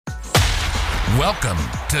Welcome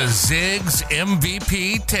to Zig's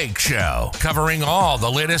MVP Take Show, covering all the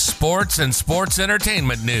latest sports and sports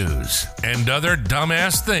entertainment news and other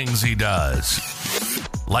dumbass things he does,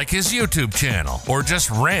 like his YouTube channel, or just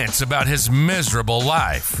rants about his miserable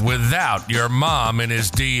life without your mom in his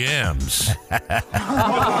DMs.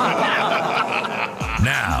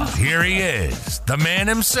 Now, here he is, the man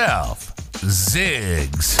himself,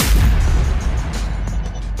 Ziggs.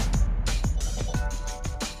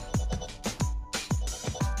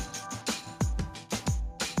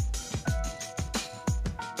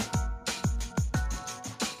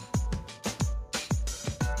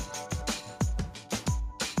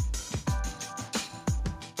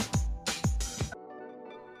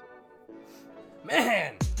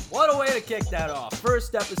 Man, what a way to kick that off.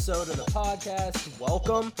 First episode of the podcast.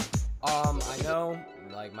 Welcome. I know,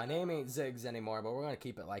 my name ain't Ziggs anymore, but we're going to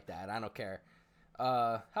keep it like that. I don't care.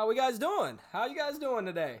 How we guys doing? How you guys doing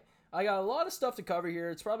today? I got a lot of stuff to cover here.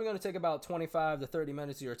 It's probably going to take about 25 to 30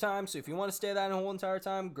 minutes of your time, so if you want to stay that the whole entire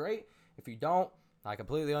time, great. If you don't, I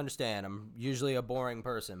completely understand. I'm usually a boring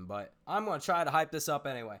person, but I'm going to try to hype this up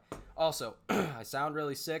anyway. Also, I sound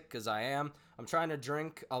really sick because I am. I'm trying to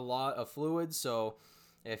drink a lot of fluids, so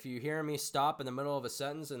if you hear me stop in the middle of a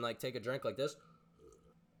sentence and take a drink like this,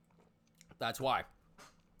 that's why.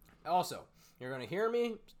 Also, you're going to hear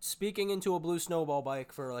me speaking into a blue snowball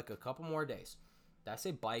bike for a couple more days. Did I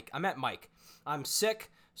say bike? I meant mic. I'm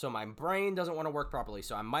sick, so my brain doesn't want to work properly,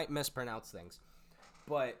 so I might mispronounce things.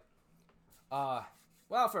 But,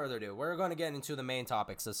 without further ado, we're going to get into the main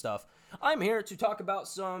topics of stuff. I'm here to talk about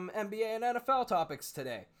some NBA and NFL topics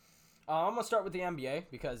today. I'm going to start with the NBA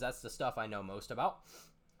because that's the stuff I know most about.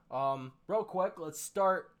 Real quick, let's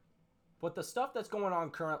start with the stuff that's going on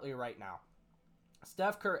currently right now.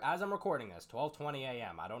 Steph Curry, as I'm recording this, 12:20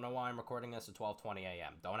 a.m. I don't know why I'm recording this at 12:20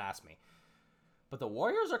 a.m. Don't ask me. But the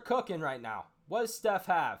Warriors are cooking right now. What does Steph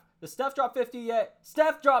have? Does Steph drop 50 yet?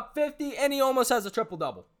 Steph dropped 50 and he almost has a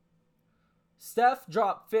triple-double. Steph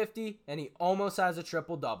dropped 50 and he almost has a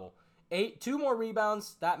triple-double. 2 more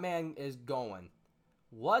rebounds. That man is going.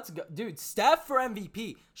 Let's go. Dude, Steph for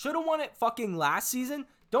MVP. Should have won it fucking last season.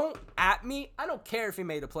 Don't at me. I don't care if he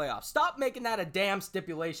made the playoffs. Stop making that a damn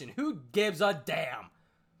stipulation. Who gives a damn?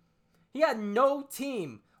 He had no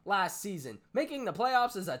team last season. Making the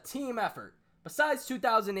playoffs is a team effort. Besides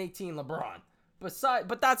 2018 LeBron.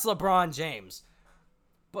 But that's LeBron James.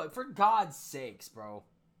 But for God's sakes, bro.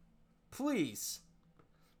 Please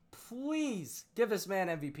give this man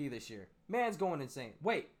MVP this year. Man's going insane.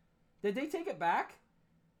 Wait, did they take it back?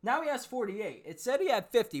 Now he has 48. It said he had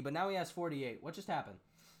 50, but now he has 48. What just happened?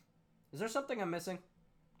 Is there something I'm missing?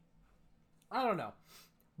 I don't know.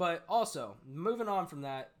 But also, moving on from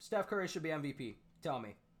that, Steph Curry should be MVP. Tell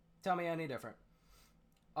me any different.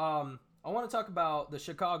 I want to talk about the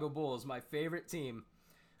Chicago Bulls, my favorite team.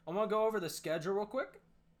 I want to go over the schedule real quick.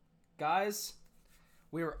 Guys,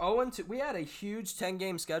 we were 0-2. We had a huge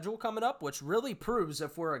 10-game schedule coming up, which really proves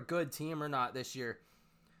if we're a good team or not this year.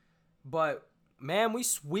 But, man, we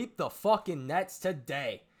sweep the fucking Nets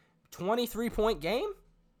today. 23-point game?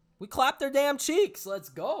 We clapped their damn cheeks. Let's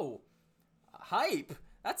go. Hype.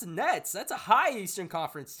 That's Nets. That's a high Eastern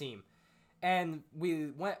Conference team. And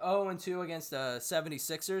we went 0-2 against the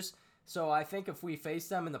 76ers. So I think if we face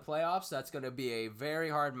them in the playoffs, that's going to be a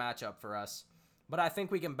very hard matchup for us. But I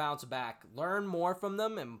think we can bounce back, learn more from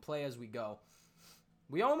them, and play as we go.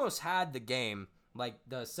 We almost had the game,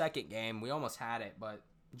 the second game. We almost had it, but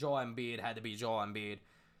Joel Embiid had to be Joel Embiid.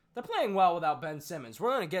 They're playing well without Ben Simmons.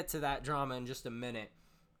 We're going to get to that drama in just a minute.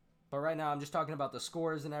 But right now, I'm just talking about the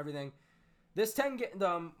scores and everything. This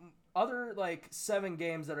the other 7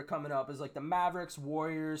 games that are coming up is the Mavericks,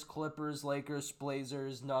 Warriors, Clippers, Lakers,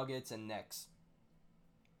 Blazers, Nuggets, and Knicks.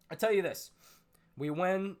 I tell you this. We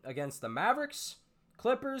win against the Mavericks,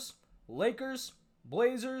 Clippers, Lakers,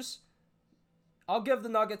 Blazers. I'll give the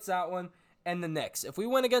Nuggets that one. And the Knicks. If we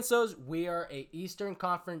win against those, we are a Eastern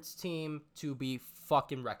Conference team to be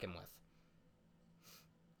fucking reckoned with.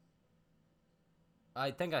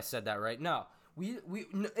 I think I said that right. No.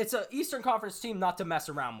 It's an Eastern Conference team not to mess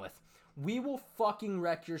around with. We will fucking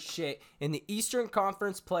wreck your shit in the Eastern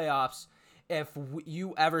Conference playoffs if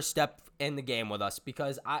you ever step in the game with us,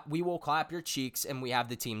 because we will clap your cheeks and we have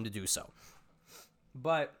the team to do so.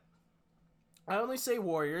 But I only say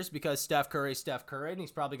Warriors because Steph Curry, and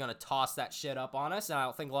he's probably going to toss that shit up on us, and I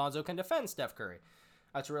don't think Lonzo can defend Steph Curry.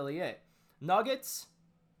 That's really it. Nuggets,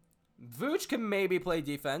 Vooch can maybe play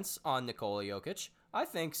defense on Nikola Jokic. I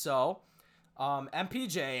think so.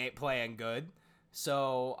 MPJ ain't playing good,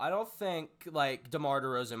 so I don't think DeMar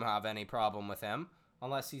DeRozan will have any problem with him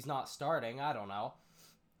unless he's not starting. I don't know.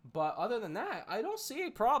 But other than that, I don't see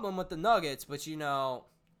a problem with the Nuggets. But,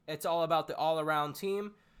 it's all about the all-around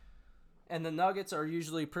team. And the Nuggets are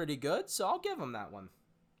usually pretty good, so I'll give them that one.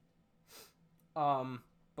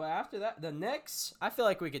 But after that, the Knicks, I feel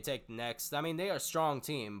like we could take the Knicks. I mean, they are a strong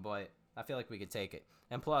team, but I feel like we could take it.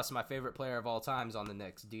 And plus, my favorite player of all time is on the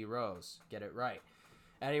Knicks, D. Rose. Get it right.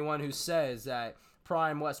 Anyone who says that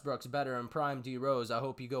Prime Westbrook's better than Prime D. Rose, I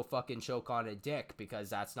hope you go fucking choke on a dick, because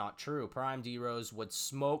that's not true. Prime D. Rose would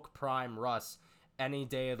smoke Prime Russ any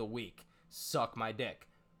day of the week. Suck my dick.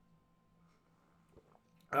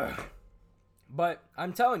 Ugh. But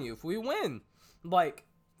I'm telling you, if we win,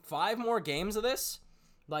 5 more games of this,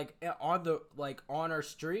 on our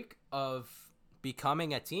streak of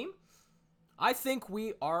becoming a team, I think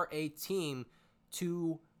we are a team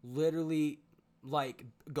to literally,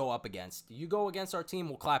 go up against. You go against our team,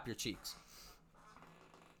 we'll clap your cheeks.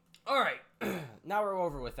 All right, now we're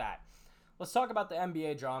over with that. Let's talk about the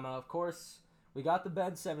NBA drama. Of course, we got the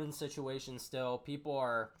Ben Simmons situation still. People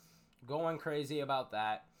are going crazy about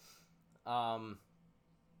that.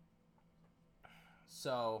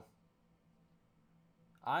 So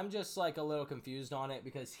I'm just a little confused on it,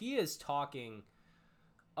 because he is talking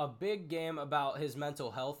a big game about his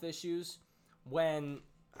mental health issues when,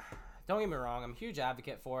 don't get me wrong, I'm a huge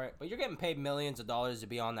advocate for it, but you're getting paid millions of dollars to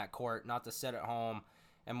be on that court, not to sit at home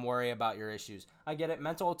and worry about your issues. I get it.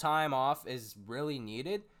 Mental time off is really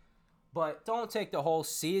needed, but don't take the whole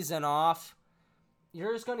season off.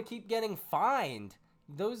 You're just going to keep getting fined.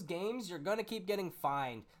 Those games, you're going to keep getting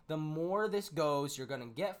fined. The more this goes, you're going to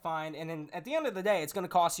get fined. And then at the end of the day, it's going to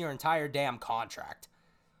cost your entire damn contract.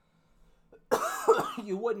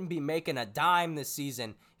 You wouldn't be making a dime this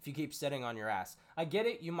season if you keep sitting on your ass. I get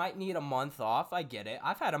it. You might need a month off. I get it.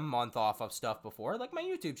 I've had a month off of stuff before, like my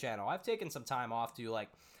YouTube channel. I've taken some time off to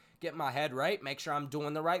get my head right, make sure I'm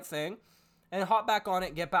doing the right thing, and hop back on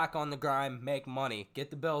it, get back on the grind, make money, get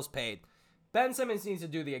the bills paid. Ben Simmons needs to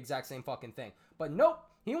do the exact same fucking thing. But nope,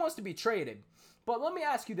 he wants to be traded. But let me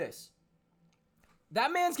ask you this.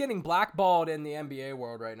 That man's getting blackballed in the NBA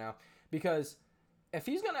world right now, because if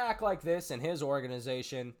he's going to act like this in his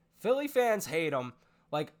organization, Philly fans hate him.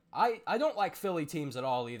 I don't like Philly teams at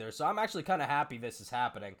all either, so I'm actually kind of happy this is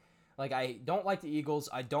happening. I don't like the Eagles.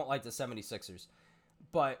 I don't like the 76ers.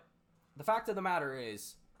 But the fact of the matter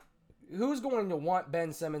is, who's going to want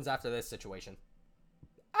Ben Simmons after this situation?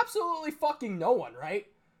 Absolutely fucking no one, right?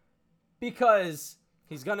 Because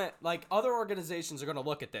he's going to, other organizations are going to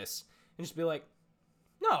look at this and just be like,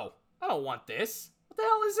 no, I don't want this. What the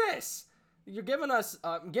hell is this? You're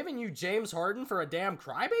giving you James Harden for a damn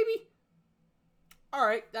crybaby? All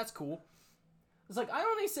right, that's cool. It's I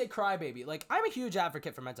only say crybaby. I'm a huge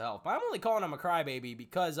advocate for mental health, but I'm only calling him a crybaby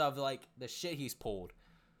because of, the shit he's pulled.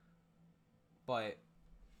 But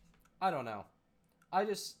I don't know.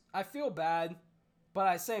 I feel bad, but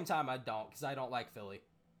at the same time, I don't, because I don't like Philly.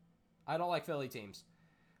 I don't like Philly teams.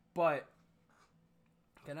 But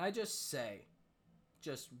can I just say,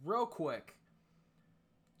 just real quick,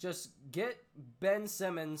 just get Ben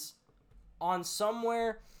Simmons on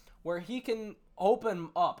somewhere where he can open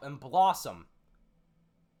up and blossom.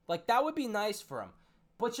 That would be nice for him.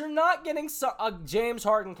 But you're not getting a James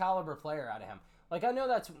Harden caliber player out of him. I know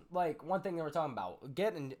that's, one thing they were talking about.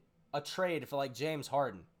 Getting a trade for, James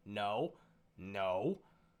Harden. No.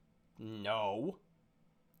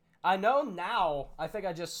 I know now, I think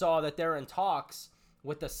I just saw that they're in talks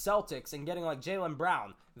with the Celtics and getting, Jaylen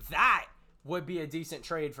Brown. That would be a decent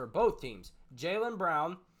trade for both teams. Jaylen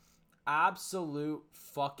Brown, absolute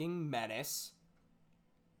fucking menace.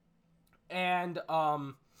 And,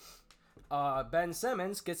 Ben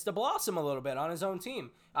Simmons gets to blossom a little bit on his own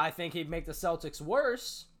team. I think he'd make the Celtics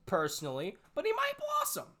worse, personally, but he might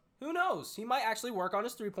blossom. Who knows? He might actually work on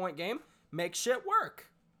his three-point game, make shit work.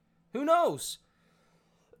 Who knows?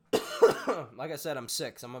 Like I said, I'm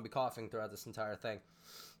sick, so I'm going to be coughing throughout this entire thing.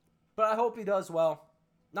 But I hope he does well.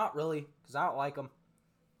 Not really, because I don't like him.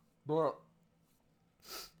 But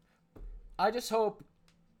I just hope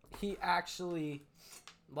he actually,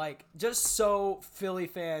 just so Philly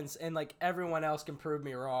fans and, everyone else can prove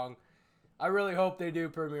me wrong. I really hope they do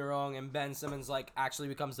prove me wrong and Ben Simmons, actually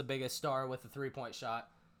becomes the biggest star with a three-point shot.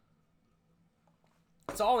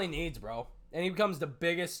 That's all he needs, bro. And he becomes the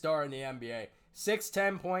biggest star in the NBA.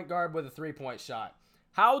 6'10" point guard with a three-point shot.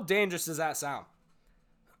 How dangerous does that sound?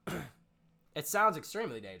 It sounds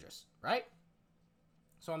extremely dangerous, right?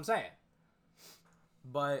 That's what I'm saying.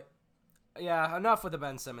 But, yeah, enough with the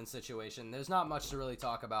Ben Simmons situation. There's not much to really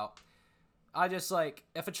talk about. I just,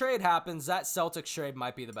 if a trade happens, that Celtics trade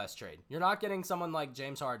might be the best trade. You're not getting someone like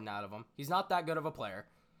James Harden out of him. He's not that good of a player.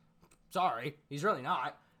 Sorry, he's really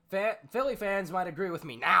not. Philly fans might agree with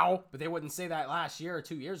me now, but they wouldn't say that last year or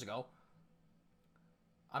 2 years ago.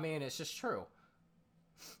 I mean, it's just true.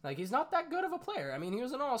 Like, he's not that good of a player. I mean, he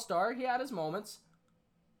was an all-star. He had his moments.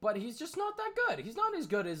 But he's just not that good. He's not as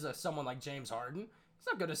good as someone like James Harden. He's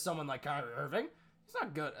not good as someone like Kyrie Irving. He's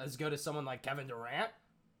not as good as someone like Kevin Durant.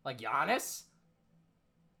 Like Giannis.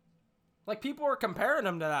 Like, people were comparing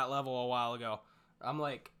him to that level a while ago. I'm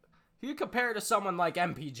like, you compare to someone like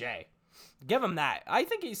MPJ. Give him that. I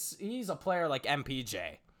think he's a player like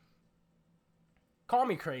MPJ. Call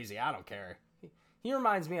me crazy. I don't care. He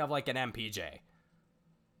reminds me of like an MPJ.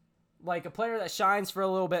 Like a player that shines for a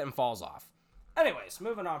little bit and falls off. Anyways,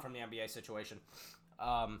 moving on from the NBA situation.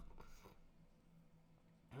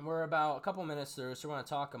 We're about a couple minutes through, so we're going to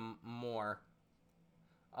talk more.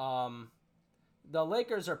 The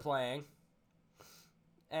Lakers are playing,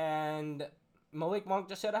 and Malik Monk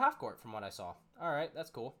just hit a half court from what I saw. All right, that's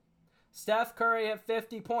cool. Steph Curry hit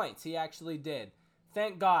 50 points. He actually did.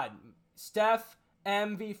 Thank God. Steph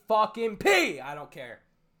MVP. I don't care.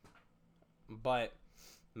 But,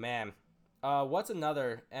 man. What's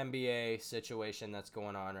another NBA situation that's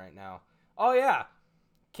going on right now? Oh, yeah.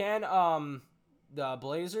 Can the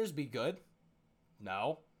Blazers be good?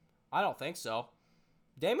 No. I don't think so.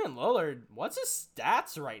 Damian Lillard, what's his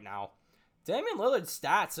stats right now? Damian Lillard's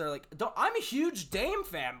stats are like... I'm a huge Dame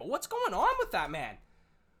fan, but what's going on with that man?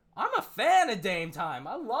 I'm a fan of Dame time.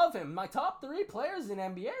 I love him. My top 3 players in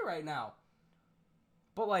NBA right now.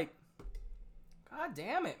 But, like... God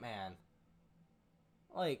damn it, man.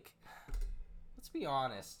 Like... Let's be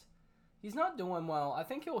honest. He's not doing well. I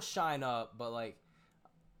think he'll shine up, but like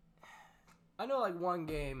I know like one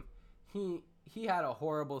game he had a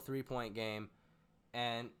horrible 3-point game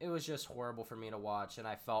and it was just horrible for me to watch and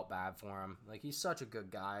I felt bad for him. Like he's such a good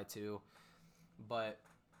guy too. But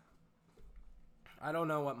I don't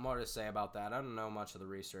know what more to say about that. I don't know much of the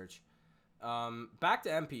research. Back to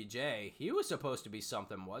MPJ. He was supposed to be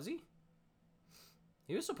something, was he?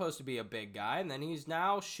 He was supposed to be a big guy and then he's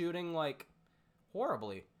now shooting like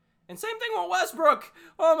horribly. And same thing with Westbrook.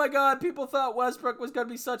 Oh my God, people thought Westbrook was going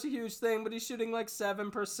to be such a huge thing, but he's shooting like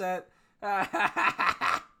 7%.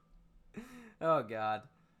 Oh God.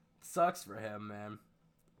 Sucks for him, man.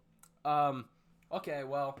 Okay,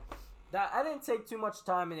 well, I didn't take too much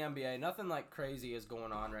time in the NBA. Nothing like crazy is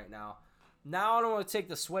going on right now. Now I don't want to take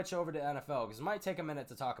the switch over to NFL because it might take a minute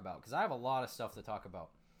to talk about because I have a lot of stuff to talk about.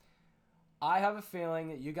 I have a feeling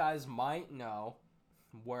that you guys might know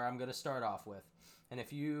where I'm going to start off with. And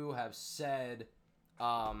if you have said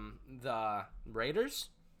the Raiders,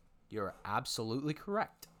 you're absolutely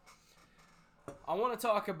correct. I want to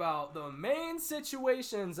talk about the main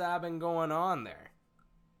situations that have been going on there.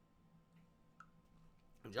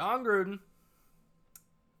 John Gruden,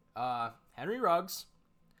 Henry Ruggs,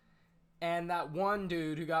 and that one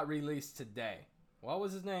dude who got released today. What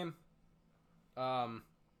was his name? Let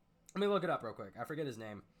me look it up real quick. I forget his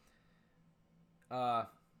name.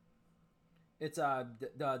 It's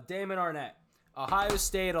Damon Arnett, Ohio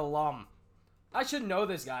State alum. I should know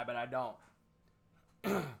this guy, but I don't.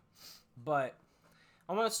 But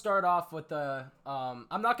I want to start off with the.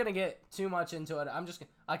 I'm not gonna get too much into it. I'm just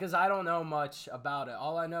because I don't know much about it.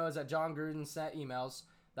 All I know is that John Gruden sent emails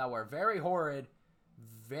that were very horrid,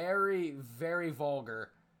 very, very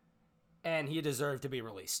vulgar, and he deserved to be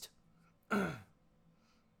released.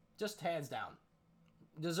 Just hands down,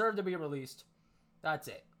 deserved to be released. That's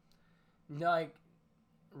it. Like,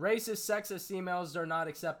 racist, sexist emails are not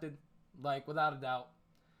accepted, like, without a doubt.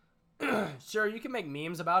 Sure, you can make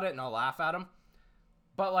memes about it and I'll laugh at them.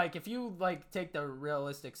 But, like, if you, like, take the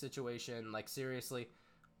realistic situation, like, seriously,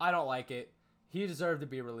 I don't like it. He deserved to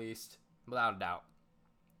be released, without a doubt.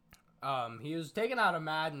 He was taken out of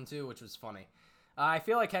Madden, too, which was funny. I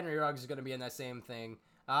feel like Henry Ruggs is going to be in that same thing.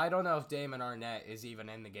 I don't know if Damon Arnett is even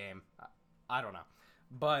in the game. I don't know.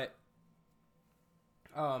 But...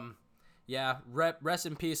 yeah, rest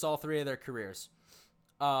in peace, all 3 of their careers.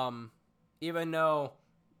 Even though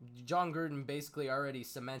John Gruden basically already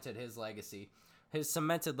cemented his legacy. His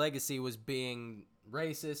cemented legacy was being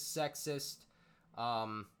racist, sexist,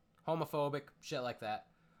 homophobic, shit like that.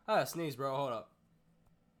 I gotta sneeze, bro. Hold up.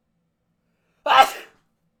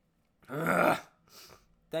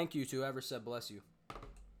 Thank you to whoever said bless you.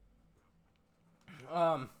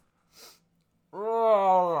 All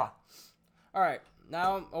right.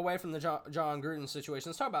 Now, away from the John Gruden situation,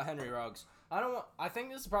 let's talk about Henry Ruggs. I think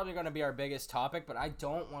this is probably going to be our biggest topic, but I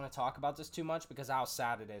don't want to talk about this too much because of how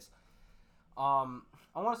sad it is. I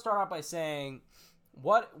want to start off by saying,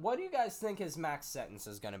 what do you guys think his max sentence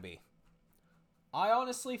is going to be? I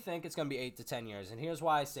honestly think it's going to be 8 to 10 years, and here's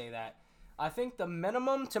why I say that. I think the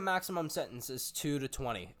minimum to maximum sentence is 2 to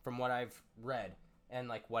 20 from what I've read and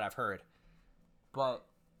like what I've heard. But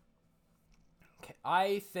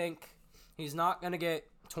I think he's not going to get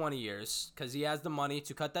 20 years because he has the money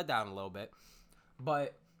to cut that down a little bit.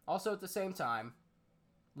 But also at the same time,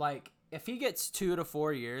 like, if he gets 2 to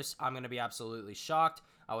 4 years, I'm going to be absolutely shocked.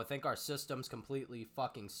 I would think our system's completely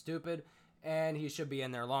fucking stupid, and he should be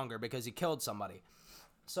in there longer because he killed somebody.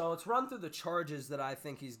 So let's run through the charges that I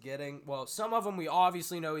think he's getting. Well, some of them we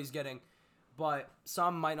obviously know he's getting, but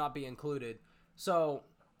some might not be included. So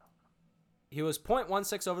he was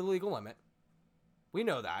 0.16 over the legal limit. We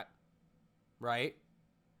know that, right?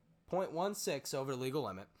 0.16 over the legal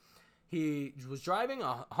limit. He was driving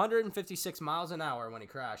 156 miles an hour when he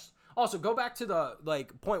crashed. Also, go back to the,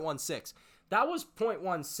 0.16. That was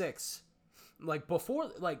 0.16, before,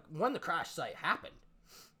 when the crash site happened.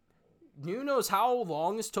 Who knows how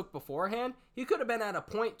long this took beforehand? He could have been at a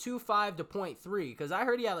 0.25 to 0.3, because I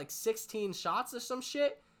heard he had, 16 shots or some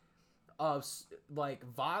shit of, some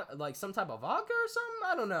type of vodka or something?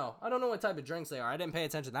 I don't know. I don't know what type of drinks they are. I didn't pay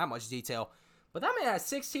attention to that much detail. But that man had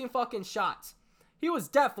 16 fucking shots. He was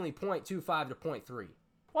definitely 0.25 to 0.3.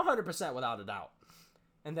 100% without a doubt.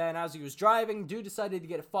 And then as he was driving, dude decided to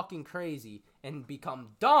get fucking crazy and become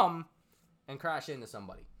dumb and crash into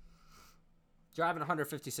somebody. Driving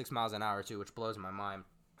 156 miles an hour too, which blows my mind.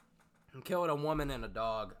 And killed a woman and a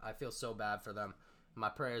dog. I feel so bad for them. My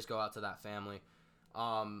prayers go out to that family.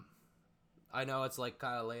 I know it's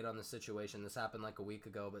kind of late on the situation. This happened a week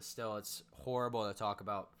ago, but still it's horrible to talk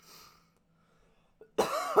about.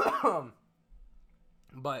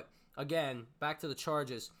 But again, back to the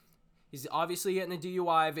charges. He's obviously getting a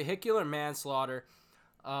DUI, vehicular manslaughter.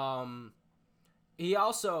 He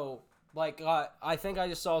also, I think I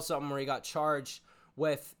just saw something where he got charged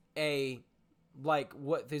with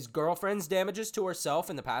what his girlfriend's damages to herself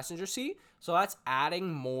in the passenger seat. So that's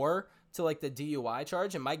adding more to, the DUI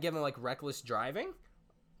charge. It might give him, reckless driving.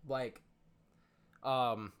 That's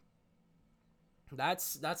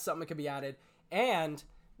something that could be added. And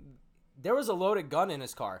there was a loaded gun in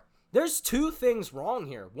his car. There's two things wrong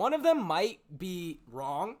here. One of them might be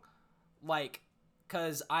wrong,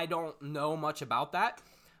 because I don't know much about that.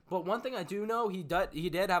 But one thing I do know, he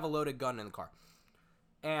did have a loaded gun in the car.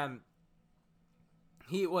 And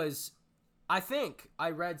he was, I think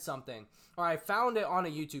I read something, or I found it on a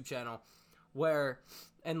YouTube channel, where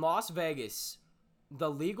in Las Vegas, the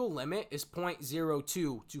legal limit is 0.02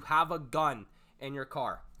 to have a gun in your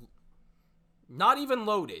car. Not even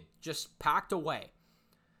loaded, just packed away.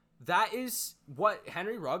 That is what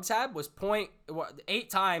Henry Ruggs had, was 8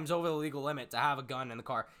 times over the legal limit to have a gun in the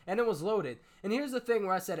car. And it was loaded. And here's the thing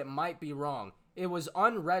where I said it might be wrong. It was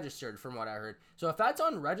unregistered from what I heard. So if that's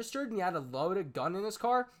unregistered and he had a loaded gun in his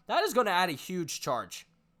car, that is going to add a huge charge.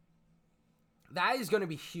 That is going to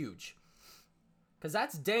be huge. Because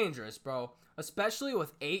that's dangerous, bro. Especially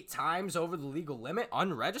with 8 times over the legal limit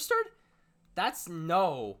unregistered. That's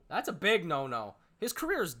a big no-no. His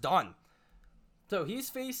career is done. So he's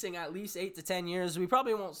facing at least 8 to 10 years. We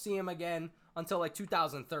probably won't see him again until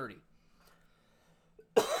 2030.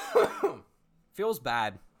 Feels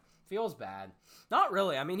bad. Not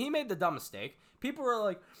really. I mean, he made the dumb mistake. People are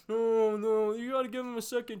like, oh, no, you got to give him a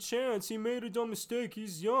second chance. He made a dumb mistake.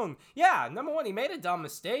 He's young. Yeah, number one, he made a dumb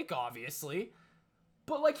mistake, obviously.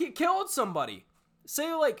 But, he killed somebody.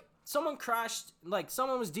 Say, someone crashed,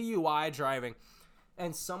 someone was DUI driving,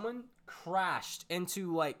 and someone crashed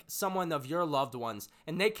into, someone of your loved ones,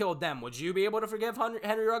 and they killed them. Would you be able to forgive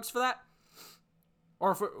Henry Ruggs for that?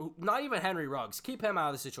 Or for, not even Henry Ruggs. Keep him out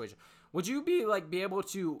of the situation. Would you be able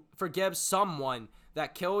to forgive someone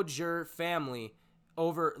that killed your family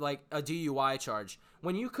over, a DUI charge,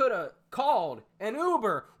 when you could have called an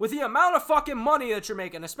Uber with the amount of fucking money that you're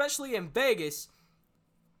making, especially in Vegas?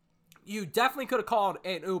 You definitely could have called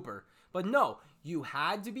an Uber. But no, you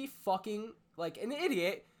had to be fucking an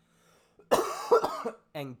idiot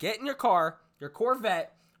and get in your car, your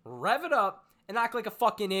Corvette, rev it up, and act like a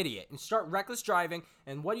fucking idiot and start reckless driving.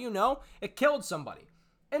 And what do you know? It killed somebody.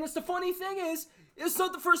 And the funny thing is, it's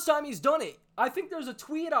not the first time he's done it. I think there's a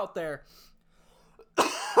tweet out there.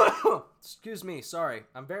 Excuse me, sorry.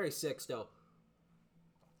 I'm very sick still.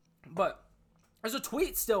 But there's a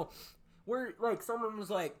tweet still where someone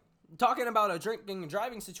was talking about a drinking and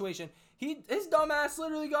driving situation. His dumbass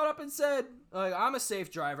literally got up and said, I'm a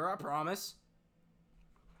safe driver, I promise.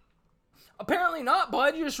 Apparently not,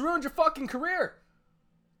 bud. You just ruined your fucking career.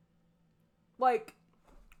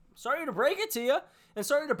 Sorry to break it to you, and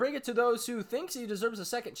sorry to break it to those who thinks he deserves a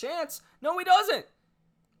second chance. No, he doesn't.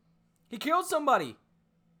 He killed somebody.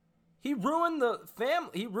 He ruined the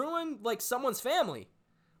family. He ruined, someone's family.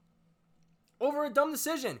 over a dumb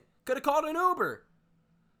decision. Could have called an Uber.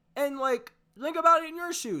 And, like, think about it in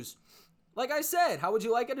your shoes. Like I said, how would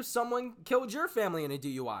you like it if someone killed your family in a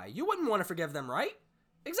DUI? You wouldn't want to forgive them, right?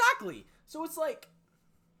 Exactly. So it's like,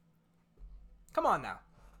 come on now.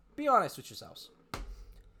 Be honest with yourselves.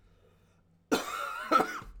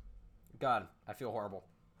 God, I feel horrible.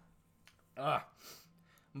 Ugh.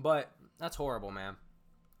 But that's horrible, man.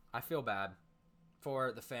 I feel bad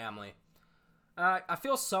for the family. I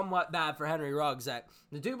feel somewhat bad for Henry Ruggs that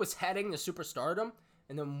the dude was heading to superstardom,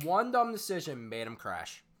 and then one dumb decision made him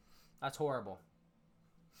crash. That's horrible.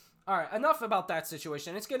 All right, enough about that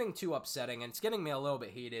situation. It's getting too upsetting, and it's getting me a little bit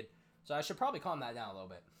heated, so I should probably calm that down a little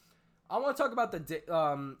bit. I want to talk about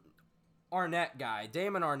the Arnett guy,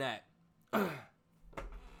 Damon Arnett.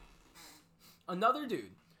 Another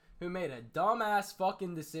dude who made a dumbass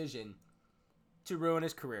fucking decision to ruin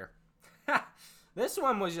his career. This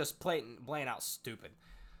one was just plain out stupid.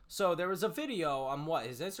 So there was a video on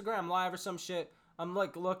his Instagram Live or some shit. I'm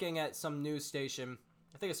like looking at some news station.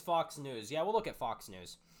 I think it's Fox News. Yeah, we'll look at Fox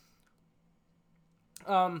News.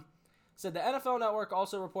 Said the NFL Network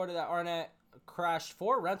also reported that Arnett crashed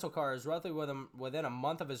 4 rental cars roughly within a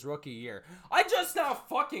month of his rookie year. I just now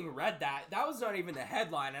fucking read that. That was not even the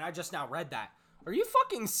headline, and I just now read that. Are you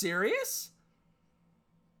fucking serious?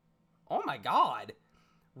 Oh my god.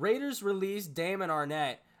 Raiders released Damon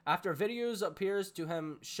Arnett after videos appears to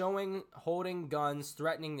him showing holding guns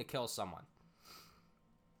threatening to kill someone.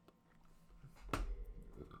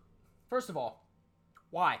 First of all,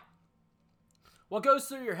 why? What goes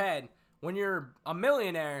through your head when you're a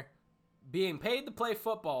millionaire, being paid to play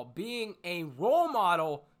football, being a role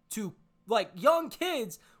model to, like, young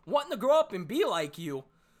kids wanting to grow up and be like you?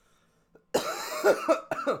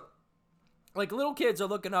 Like, little kids are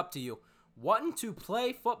looking up to you, wanting to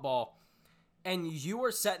play football, and you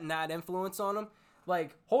are setting that influence on them.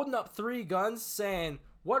 Like, holding up 3 guns saying,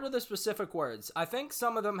 what are the specific words? I think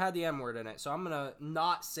some of them had the M-word in it, so I'm going to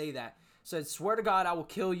not say that. Said, swear to God, I will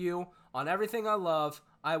kill you. On everything I love,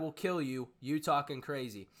 I will kill you. You talking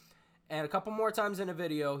crazy. And a couple more times in a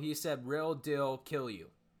video, he said, real deal, kill you.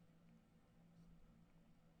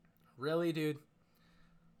 Really, dude?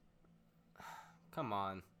 Come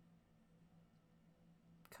on.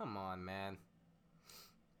 Come on, man.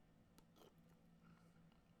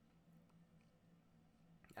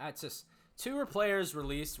 That's just 2 players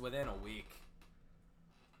released within a week.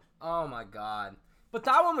 Oh my god. But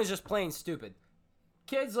that one was just plain stupid.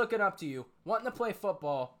 Kids looking up to you, wanting to play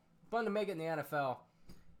football, wanting to make it in the NFL.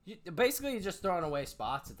 Basically, you're just throwing away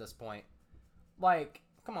spots at this point. Like,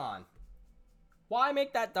 come on. Why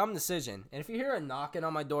make that dumb decision? And if you hear a knocking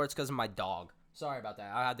on my door, it's because of my dog. Sorry about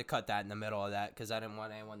that. I had to cut that in the middle of that because I didn't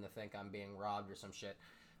want anyone to think I'm being robbed or some shit.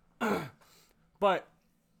 But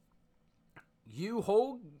you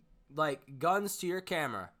hold, like, guns to your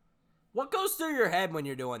camera. What goes through your head when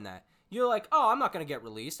you're doing that? You're like, oh, I'm not going to get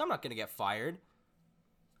released. I'm not going to get fired.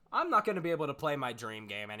 I'm not going to be able to play my dream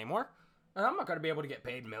game anymore. And I'm not going to be able to get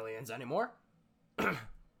paid millions anymore. I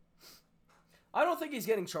don't think he's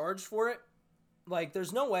getting charged for it. Like,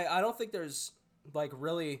 there's no way. I don't think there's, like,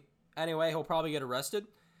 really... Anyway, he'll probably get arrested.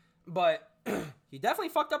 But he definitely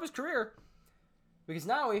fucked up his career. Because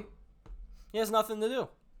now he has nothing to do.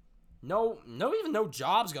 Even no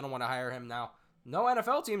job's going to want to hire him now. No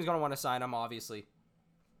NFL team's going to want to sign him, obviously.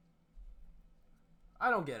 I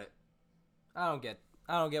don't get it. I don't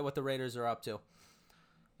get what the Raiders are up to.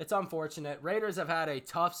 It's unfortunate. Raiders have had a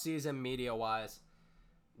tough season media-wise.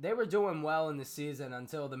 They were doing well in the season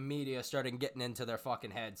until the media started getting into their fucking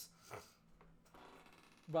heads.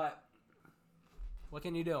 But what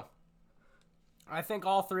can you do? I think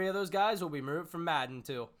all 3 of those guys will be removed from Madden,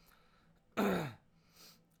 too. I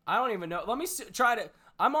don't even know. Let me try to...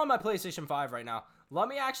 I'm on my PlayStation 5 right now. Let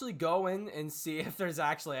me actually go in and see if there's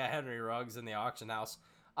actually a Henry Ruggs in the auction house.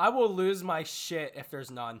 I will lose my shit if there's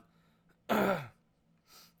none.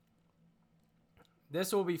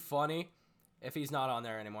 This will be funny if he's not on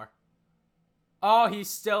there anymore. Oh, he's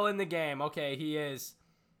still in the game. Okay, he is.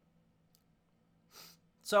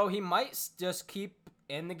 So he might just keep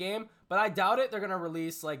in the game, but I doubt it. They're going to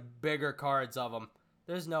release, like, bigger cards of him.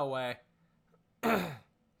 There's no way.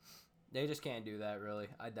 They just can't do that, really.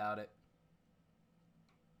 I doubt it.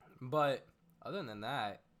 But other than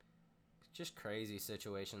that, just crazy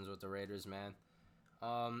situations with the Raiders, man.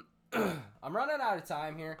 I'm running out of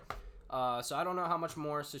time here, so I don't know how much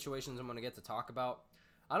more situations I'm going to get to talk about.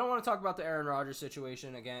 I don't want to talk about the Aaron Rodgers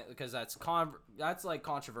situation again because that's like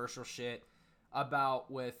controversial shit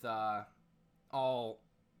about with all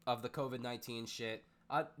of the COVID-19 shit.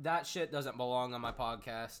 That shit doesn't belong on my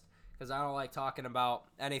podcast because I don't like talking about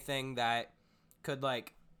anything that could,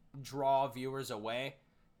 like, draw viewers away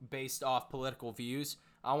based off political views.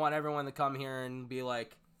 I want everyone to come here and be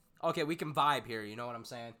like, okay, we can vibe here, you know what I'm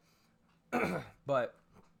saying? But,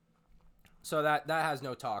 so that has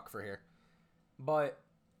no talk for here. But,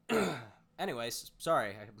 anyways,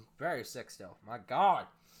 sorry, I'm very sick still. My God.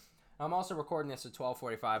 I'm also recording this at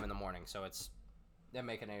 12:45 in the morning, so they're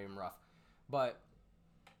making it even rough. But,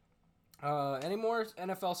 any more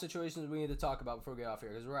NFL situations we need to talk about before we get off here?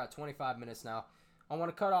 Because we're at 25 minutes now. I want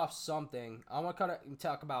to cut off something. I want to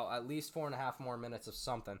talk about at least 4.5 more minutes of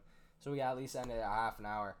something. So we at least ended at half an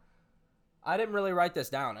hour. I didn't really write this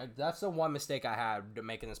down. That's the one mistake I had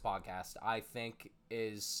making this podcast. I think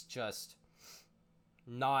is just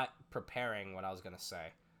not preparing what I was going to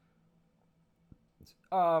say.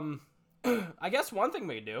 I guess one thing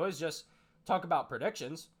we could do is just talk about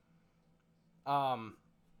predictions.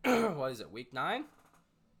 What is it, week 9?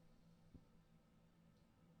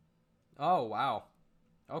 Oh, wow.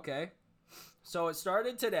 Okay. So it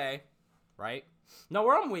started today, right? No,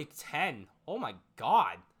 we're on week 10. Oh, my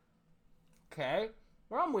God. Okay.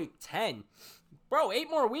 We're on week 10. Bro, 8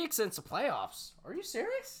 more weeks into playoffs. Are you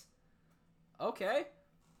serious? Okay.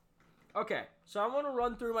 Okay. So I want to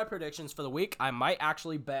run through my predictions for the week. I might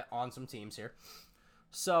actually bet on some teams here.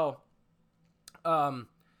 So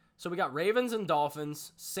we got Ravens and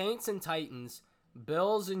Dolphins, Saints and Titans,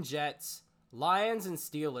 Bills and Jets, Lions and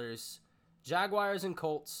Steelers, Jaguars and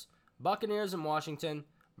Colts, Buccaneers and Washington,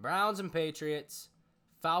 Browns and Patriots,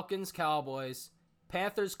 Falcons, Cowboys,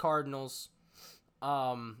 Panthers, Cardinals,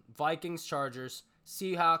 Vikings, Chargers,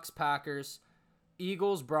 Seahawks, Packers,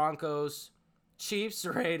 Eagles, Broncos, Chiefs,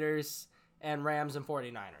 Raiders, and Rams and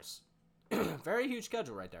 49ers. Very huge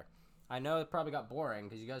schedule right there. I know it probably got boring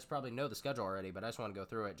because you guys probably know the schedule already, but I just want to go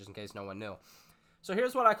through it just in case no one knew. So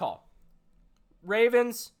here's what I call.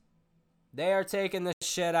 Ravens, they are taking the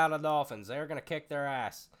shit out of Dolphins. They're going to kick their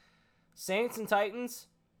ass. Saints and Titans,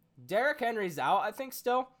 Derrick Henry's out, I think,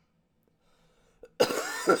 still.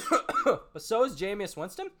 But so is Jameis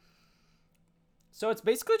Winston. So it's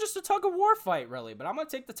basically just a tug-of-war fight, really. But I'm going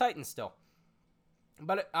to take the Titans still.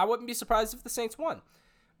 But I wouldn't be surprised if the Saints won.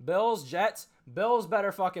 Bills, Jets. Bills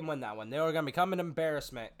better fucking win that one. They are going to become an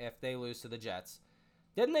embarrassment if they lose to the Jets.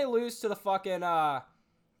 Didn't they lose to the fucking,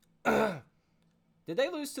 Did they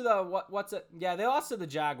lose to the, what's it? Yeah, they lost to the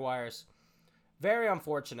Jaguars. Very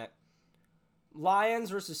unfortunate. Lions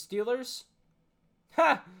versus Steelers.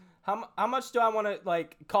 Ha! How much do I want to,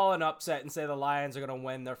 call an upset and say the Lions are going to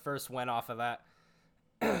win their first win off of that?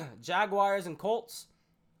 Jaguars and Colts.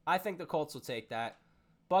 I think the Colts will take that.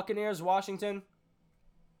 Buccaneers, Washington.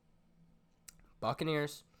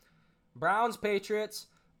 Buccaneers. Browns, Patriots.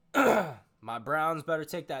 My Browns better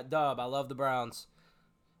take that dub. I love the Browns.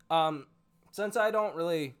 Since I don't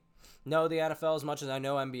really know the NFL as much as I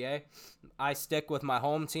know NBA, I stick with my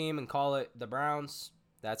home team and call it the Browns.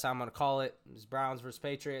 That's how I'm going to call it. It's Browns versus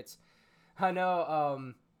Patriots. I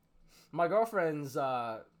know my girlfriend's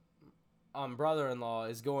brother-in-law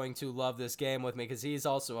is going to love this game with me because he's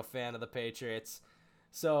also a fan of the Patriots.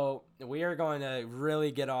 So we are going to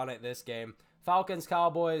really get on it this game. Falcons,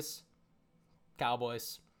 Cowboys.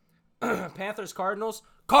 Panthers, Cardinals.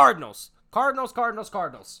 Cardinals.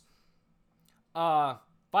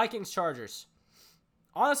 Vikings, Chargers.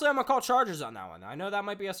 Honestly, I'm going to call Chargers on that one. I know that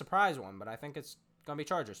might be a surprise one, but I think it's going to be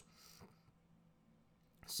Chargers.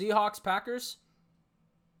 Seahawks, Packers.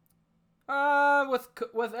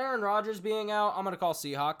 With Aaron Rodgers being out, I'm going to call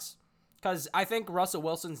Seahawks. Because I think Russell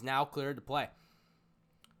Wilson's now cleared to play.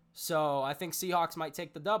 So I think Seahawks might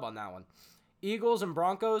take the dub on that one. Eagles and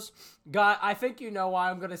Broncos. God, I think you know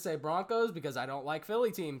why I'm going to say Broncos, because I don't like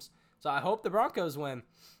Philly teams. So I hope the Broncos win.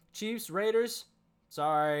 Chiefs, Raiders.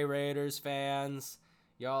 Sorry, Raiders fans.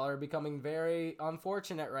 Y'all are becoming very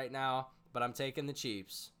unfortunate right now, but I'm taking the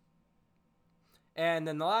Chiefs. And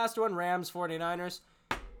then the last one, Rams, 49ers.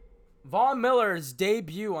 Von Miller's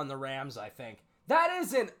debut on the Rams, I think. That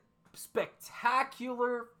is a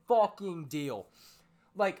spectacular fucking deal.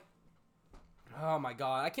 Oh my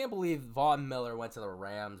God. I can't believe Von Miller went to the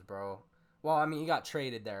Rams, bro. Well, I mean, he got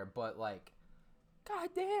traded there, but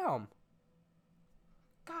goddamn.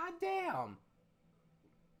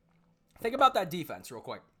 Think about that defense real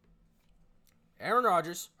quick. Aaron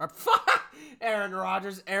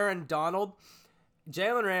Donald,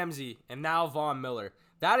 Jalen Ramsey, and now Von Miller.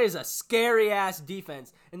 That is a scary-ass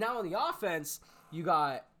defense. And now on the offense, you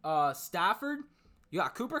got Stafford, you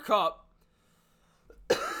got Cooper Kupp.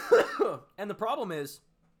 And the problem is,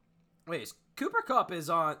 Cooper Kupp is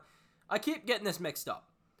on... I keep getting this mixed up.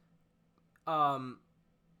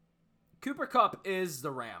 Cooper Kupp is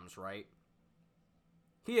the Rams, right?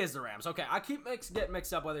 He is the Rams. Okay, I keep getting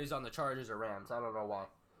mixed up whether he's on the Chargers or Rams. I don't know why.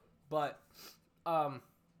 But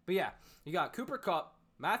yeah, you got Cooper Kupp,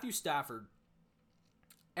 Matthew Stafford,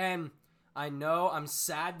 and I know I'm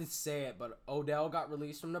sad to say it, but Odell got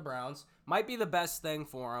released from the Browns. Might be the best thing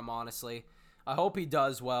for him, honestly. I hope he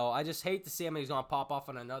does well. I just hate to see him. He's going to pop off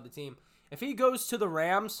on another team. If he goes to the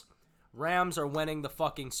Rams, Rams are winning the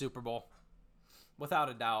fucking Super Bowl. Without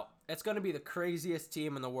a doubt. It's going to be the craziest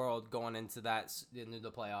team in the world going into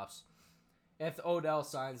the playoffs. If Odell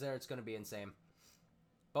signs there, it's going to be insane.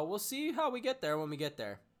 But we'll see how we get there when we get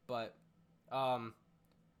there. But,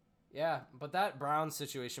 yeah. But that Browns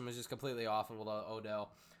situation was just completely awful with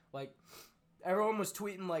Odell. Like, everyone was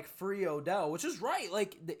tweeting, like, free Odell, which is right.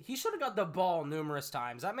 Like, he should have got the ball numerous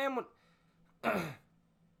times. That man would...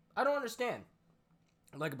 I don't understand.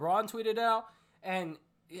 Like, Braun tweeted out, and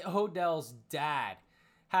Odell's dad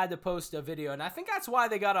had to post a video, and I think that's why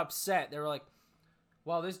they got upset. They were like,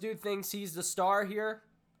 well, this dude thinks he's the star here.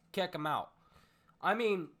 Kick him out. I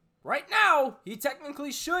mean, right now, he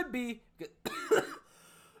technically should be.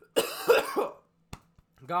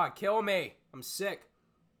 God, kill me. I'm sick.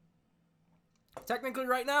 Technically,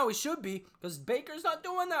 right now, he should be, because Baker's not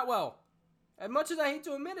doing that well. As much as I hate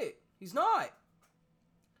to admit it, he's not.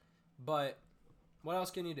 But what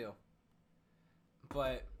else can you do?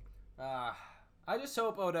 But I just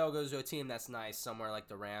hope Odell goes to a team that's nice, somewhere like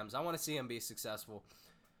the Rams. I want to see him be successful.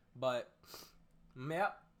 But,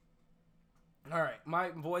 yep. All right, my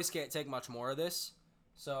voice can't take much more of this,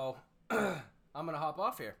 so I'm going to hop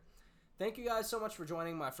off here. Thank you guys so much for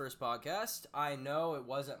joining my first podcast. I know it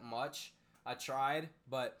wasn't much. I tried,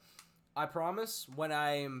 but I promise when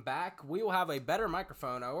I'm back, we will have a better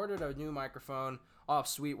microphone. I ordered a new microphone off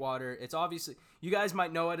Sweetwater. It's obviously, you guys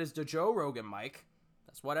might know it as the Joe Rogan mic.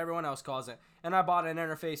 That's what everyone else calls it. And I bought an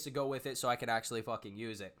interface to go with it so I can actually fucking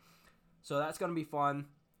use it. So that's going to be fun.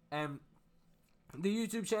 And the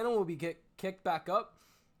YouTube channel will be kicked back up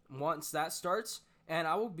once that starts. And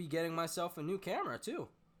I will be getting myself a new camera too.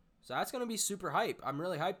 So that's going to be super hype. I'm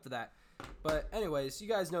really hyped for that. But anyways, you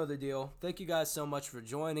guys know the deal. Thank you guys so much for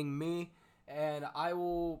joining me. And I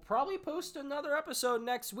will probably post another episode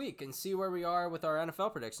next week and see where we are with our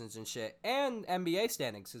NFL predictions and shit. And NBA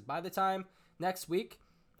standings. Because by the time next week,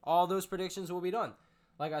 all those predictions will be done.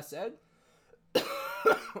 Like I said,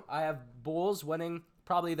 I have Bulls winning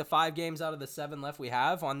probably the 5 games out of the 7 left we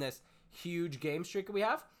have on this huge game streak we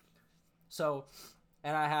have. So,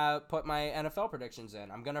 and I have put my NFL predictions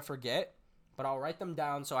in. I'm going to forget, but I'll write them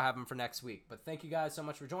down so I have them for next week. But thank you guys so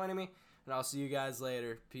much for joining me, and I'll see you guys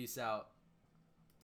later. Peace out.